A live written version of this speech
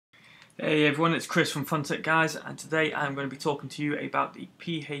Hey everyone, it's Chris from FunTech Guys, and today I'm going to be talking to you about the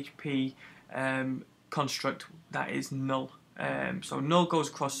PHP construct that is null. So null goes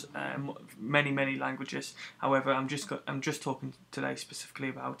across many languages. However, I'm just talking today specifically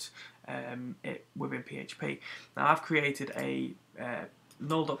about it within PHP. Now I've created a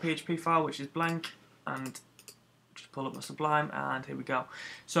null.php file which is blank, and just pull up my Sublime, and here we go.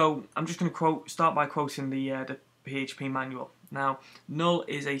 So I'm just going to start by quoting the PHP manual. Now, null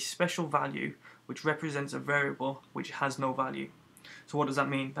is a special value which represents a variable which has no value. So what does that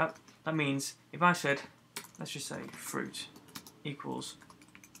mean? That means if I said, let's just say fruit equals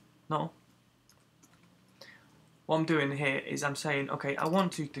null, what I'm doing here is I'm saying, okay, I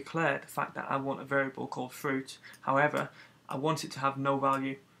want to declare the fact that I want a variable called fruit. However, I want it to have no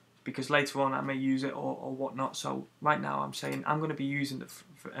value, because later on I may use it or whatnot. So right now I'm saying I'm going to be using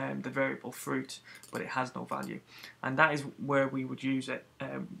the variable fruit, but it has no value, and that is where we would use it.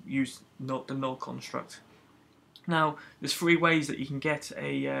 Use the null construct. Now there's three ways that you can get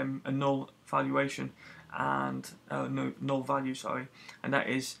a null valuation and null value, sorry, and that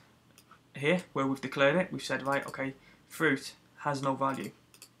is here where we've declared it. We've said, right, okay, fruit has no value.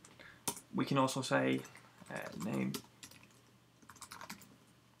 We can also say name.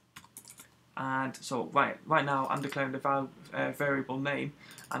 And so right now I'm declaring the variable name,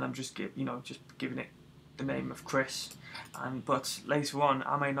 and I'm just giving it the name of Chris. But later on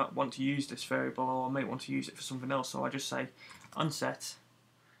I may not want to use this variable, or I may want to use it for something else. So I just say unset,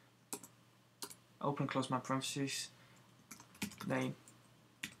 open and close my parentheses, name.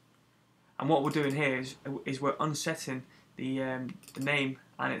 And what we're doing here is we're unsetting the name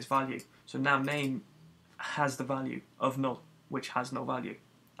and its value. So now name has the value of null, which has no value.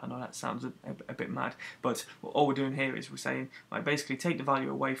 I know that sounds a bit mad, but all we're doing here is we're saying, like, basically take the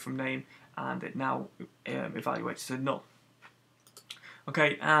value away from name, and it now evaluates to null.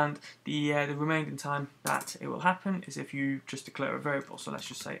 Okay, and the remaining time that it will happen is if you just declare a variable. So let's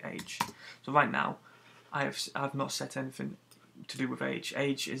just say age. So right now I have not set anything to do with age.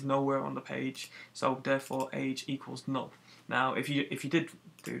 Age is nowhere on the page, so therefore age equals null. Now if you did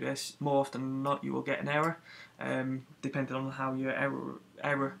do this, more often than not you will get an error, depending on how your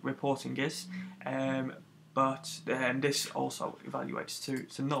error reporting is, but this also evaluates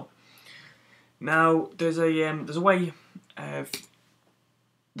to null. Now there's a way of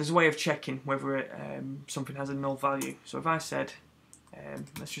checking whether something has a null value. So if I said,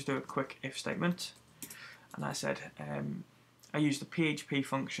 let's just do a quick if statement, and I said I use the PHP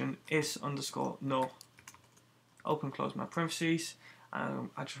function is_null, open close my parentheses, and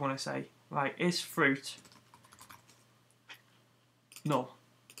I just want to say, right, is fruit null?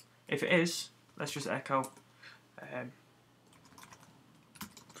 If it is, let's just echo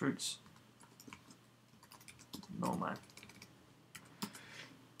fruits null man.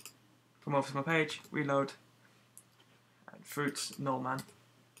 Come over to my page, reload, and fruits null man.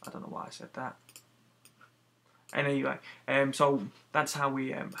 I don't know why I said that. And anyway, so that's how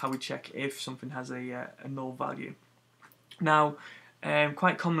we check if something has a null value. Now,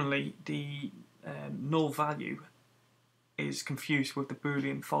 quite commonly the null value is confused with the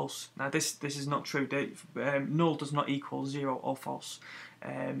Boolean false. Now this is not true. Null does not equal 0 or false.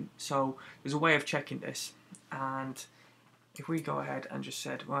 So there's a way of checking this, and if we go ahead and just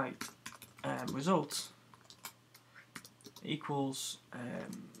said, right, results equals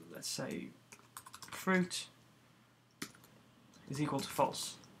let's say fruit is equal to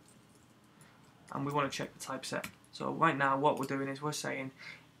false, and we want to check the typeset. So right now what we're doing is we're saying,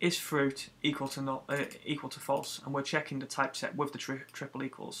 is fruit equal to false, and we're checking the typeset with the triple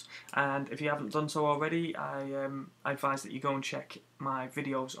equals. And if you haven't done so already, I advise that you go and check my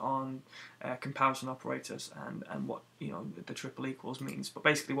videos on comparison operators and what the triple equals means. But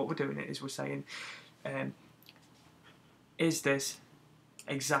basically what we're doing is we're saying, is this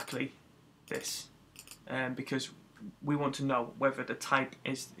exactly this? Because we want to know whether the type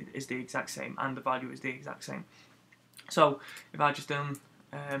is the exact same and the value is the exact same. So if I just done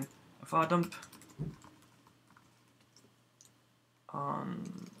a var dump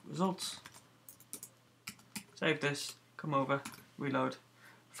on results, save this, come over, reload,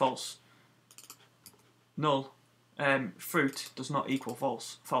 false, null, fruit does not equal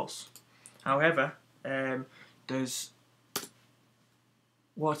false. However, there's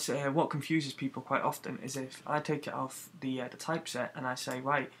what confuses people quite often is if I take it off the typeset and I say,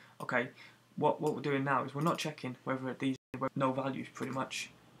 right, okay, what we're doing now is we're not checking whether these were no values, pretty much.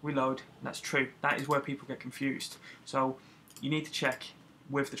 Reload, and that's true. That is where people get confused. So you need to check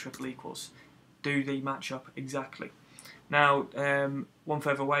with the triple equals. Do they match up exactly? Now, one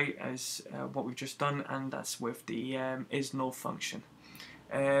further way is what we've just done, and that's with the is null function.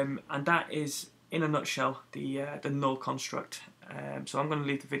 and that is, in a nutshell, the null construct. So I'm going to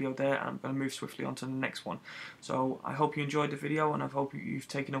leave the video there, and I'm going to move swiftly on to the next one. So I hope you enjoyed the video, and I hope you've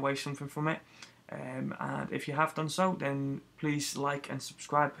taken away something from it. And if you have done so, then please like and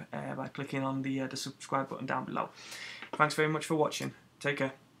subscribe by clicking on the subscribe button down below. Thanks very much for watching. Take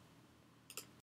care.